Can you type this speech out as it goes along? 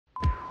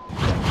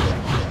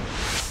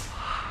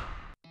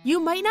You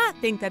might not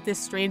think that this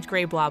strange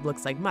gray blob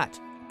looks like much,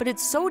 but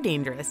it's so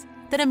dangerous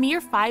that a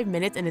mere 5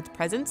 minutes in its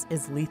presence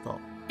is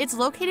lethal. It's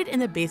located in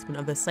the basement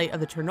of the site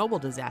of the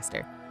Chernobyl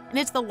disaster, and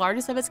it's the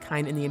largest of its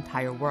kind in the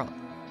entire world.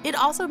 It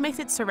also makes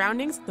its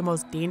surroundings the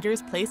most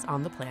dangerous place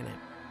on the planet.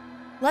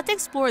 Let's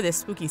explore this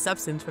spooky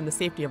substance from the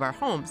safety of our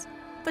homes,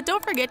 but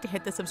don't forget to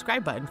hit the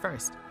subscribe button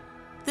first.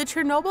 The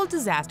Chernobyl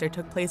disaster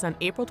took place on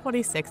April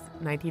 26,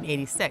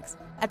 1986,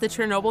 at the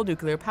Chernobyl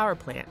nuclear power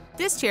plant.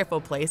 This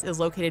cheerful place is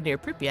located near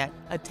Pripyat,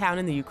 a town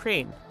in the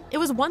Ukraine. It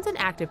was once an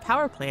active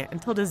power plant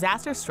until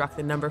disaster struck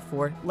the number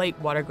 4 light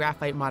water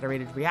graphite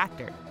moderated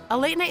reactor. A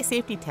late-night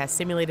safety test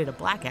simulated a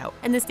blackout,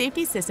 and the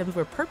safety systems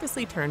were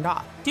purposely turned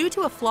off. Due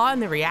to a flaw in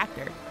the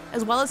reactor,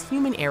 as well as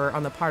human error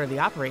on the part of the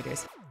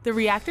operators, the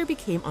reactor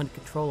became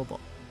uncontrollable.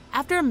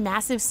 After a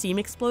massive steam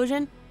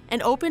explosion,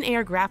 an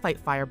open-air graphite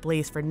fire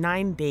blazed for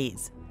 9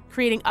 days,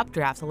 creating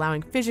updrafts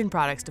allowing fission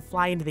products to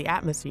fly into the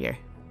atmosphere.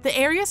 The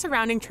area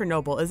surrounding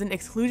Chernobyl is an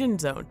exclusion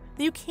zone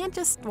that you can't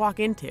just walk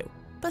into,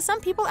 but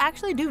some people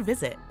actually do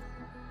visit.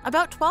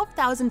 About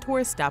 12,000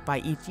 tourists stop by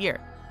each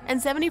year,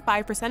 and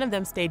 75% of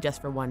them stay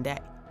just for 1 day.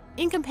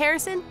 In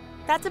comparison,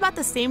 that's about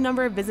the same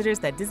number of visitors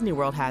that Disney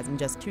World has in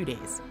just 2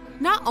 days.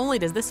 Not only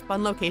does this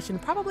fun location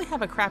probably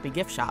have a crappy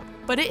gift shop,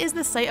 but it is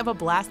the site of a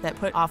blast that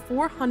put off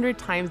 400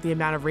 times the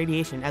amount of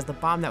radiation as the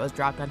bomb that was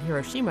dropped on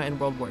Hiroshima in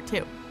World War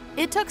II.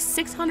 It took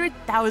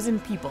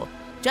 600,000 people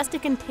just to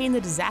contain the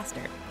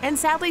disaster, and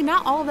sadly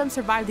not all of them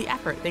survived the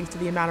effort thanks to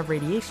the amount of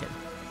radiation.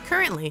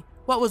 Currently,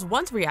 what was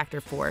once Reactor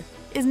 4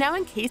 is now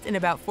encased in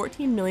about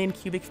 14 million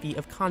cubic feet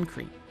of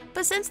concrete.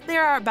 But since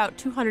there are about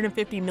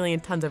 250 million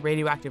tons of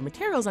radioactive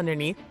materials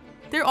underneath,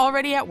 they're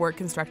already at work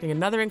constructing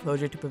another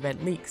enclosure to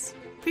prevent leaks.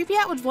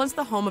 Pripyat was once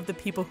the home of the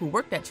people who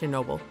worked at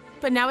Chernobyl,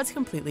 but now it's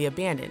completely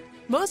abandoned.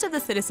 Most of the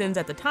citizens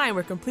at the time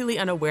were completely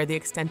unaware of the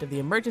extent of the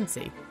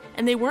emergency,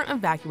 and they weren't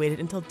evacuated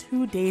until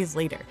 2 days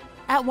later.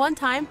 At one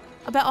time,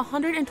 about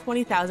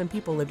 120,000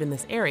 people lived in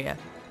this area,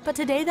 but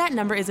today that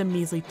number is a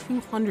measly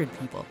 200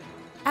 people.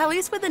 At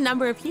least with the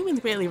number of humans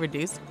greatly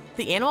reduced,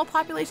 the animal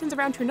populations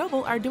around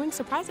Chernobyl are doing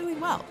surprisingly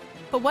well.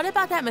 But what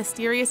about that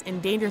mysterious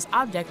and dangerous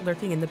object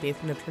lurking in the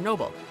basement of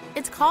Chernobyl?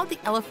 It's called the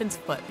elephant's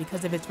foot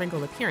because of its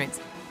wrinkled appearance,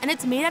 and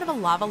it's made out of a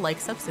lava-like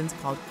substance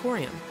called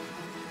corium.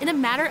 In a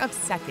matter of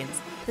seconds,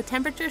 the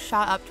temperature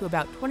shot up to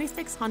about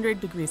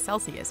 2,600 degrees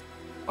Celsius,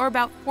 or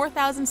about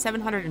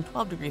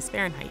 4,712 degrees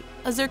Fahrenheit.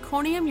 A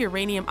zirconium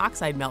uranium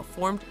oxide melt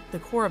formed the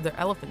core of the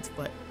elephant's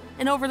foot,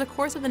 and over the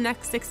course of the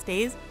next 6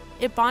 days,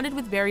 it bonded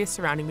with various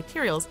surrounding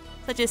materials,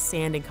 such as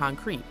sand and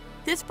concrete.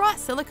 This brought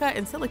silica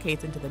and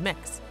silicates into the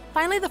mix.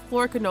 Finally, the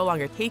floor could no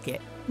longer take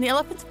it, and the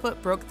elephant's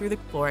foot broke through the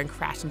floor and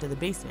crashed into the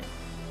basement.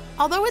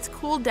 Although it's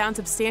cooled down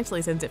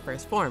substantially since it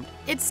first formed,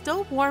 it's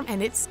still warm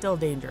and it's still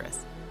dangerous.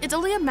 It's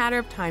only a matter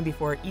of time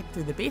before it eats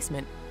through the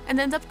basement and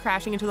ends up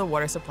crashing into the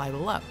water supply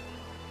below.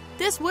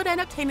 This would end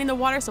up tainting the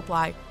water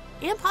supply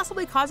and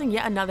possibly causing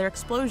yet another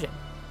explosion.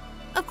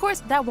 Of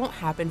course, that won't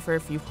happen for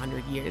a few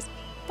hundred years,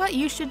 but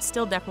you should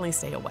still definitely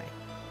stay away.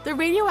 The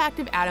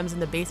radioactive atoms in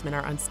the basement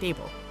are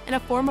unstable and a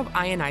form of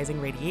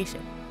ionizing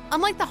radiation.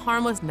 Unlike the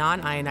harmless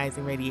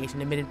non-ionizing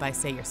radiation emitted by,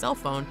 say, your cell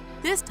phone,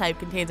 this type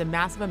contains a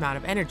massive amount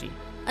of energy,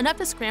 enough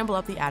to scramble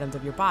up the atoms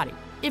of your body.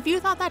 If you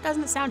thought that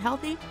doesn't sound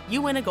healthy,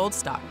 you win a gold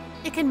star.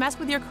 It can mess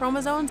with your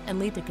chromosomes and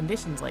lead to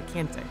conditions like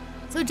cancer.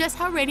 So just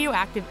how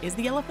radioactive is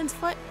the elephant's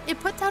foot? It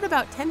puts out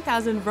about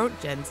 10,000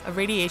 roentgens of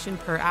radiation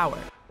per hour,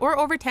 or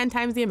over 10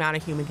 times the amount a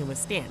human can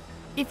withstand.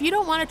 If you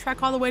don't want to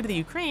trek all the way to the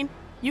Ukraine,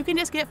 you can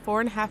just get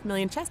 4.5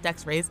 million chest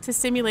x-rays to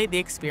simulate the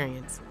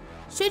experience.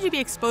 Should you be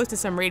exposed to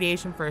some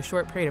radiation for a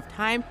short period of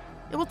time,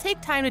 it will take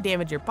time to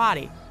damage your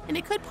body, and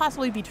it could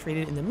possibly be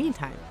treated in the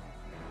meantime.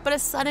 But a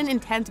sudden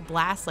intense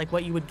blast like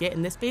what you would get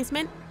in this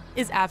basement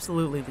is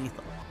absolutely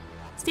lethal.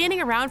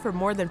 Standing around for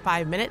more than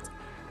 5 minutes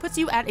puts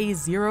you at a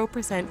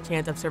 0%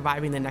 chance of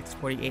surviving the next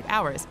 48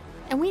 hours,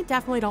 and we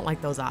definitely don't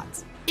like those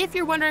odds. If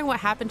you're wondering what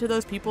happened to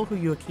those people who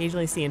you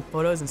occasionally see in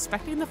photos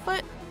inspecting the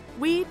foot,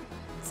 we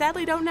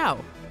sadly don't know.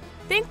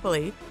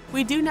 Thankfully,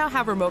 we do now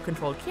have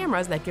remote-controlled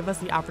cameras that give us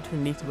the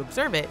opportunity to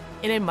observe it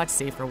in a much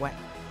safer way.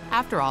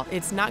 After all,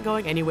 it's not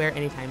going anywhere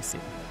anytime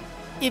soon.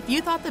 If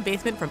you thought the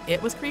basement from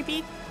It was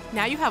creepy,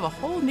 now you have a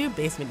whole new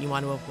basement you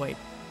want to avoid.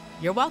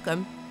 You're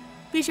welcome.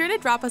 Be sure to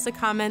drop us a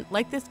comment,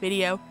 like this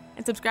video,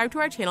 and subscribe to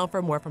our channel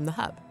for more from the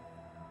Hub.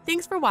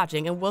 Thanks for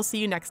watching, and we'll see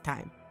you next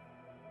time.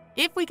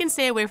 If we can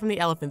stay away from the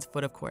elephant's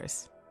foot, of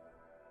course.